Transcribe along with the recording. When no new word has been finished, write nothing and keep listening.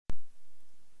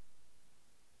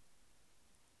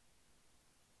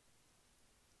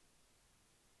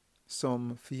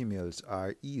Some females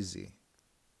are easy.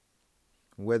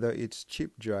 Whether it's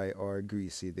chip dry or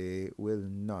greasy, they will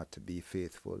not be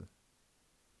faithful.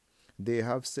 They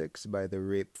have sex by the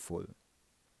rapeful,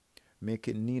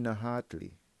 making Nina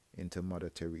Hartley into Mother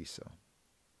Teresa.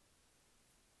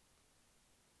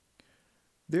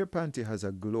 Their panty has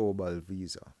a global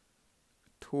visa,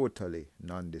 totally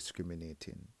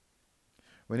non-discriminating.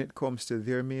 When it comes to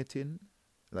their mating,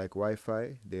 like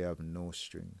Wi-Fi, they have no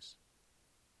strings.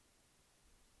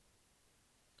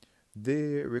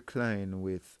 They recline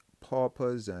with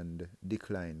paupers and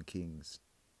decline kings.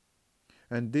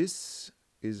 And this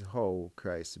is how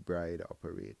Christ's bride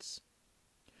operates.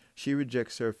 She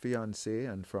rejects her fiancé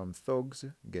and from thugs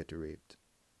get raped.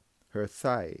 Her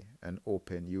thigh an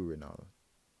open urinal.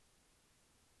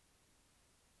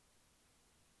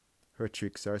 Her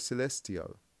tricks are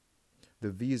celestial.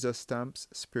 The visa stamps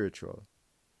spiritual.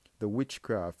 The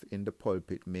witchcraft in the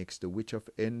pulpit makes the witch of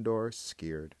Endor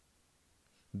scared.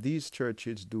 These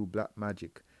churches do black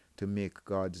magic to make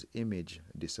God's image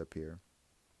disappear.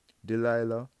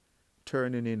 Delilah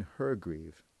turning in her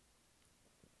grave.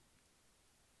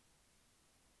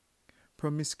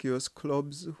 Promiscuous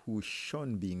clubs who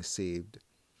shun being saved.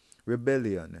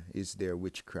 Rebellion is their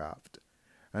witchcraft,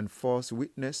 and false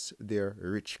witness their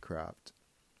richcraft.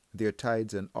 Their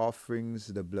tithes and offerings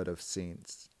the blood of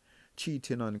saints.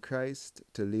 Cheating on Christ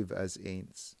to live as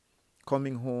ain'ts.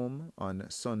 Coming home on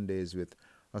Sundays with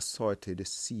assorted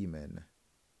semen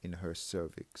in her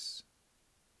cervix.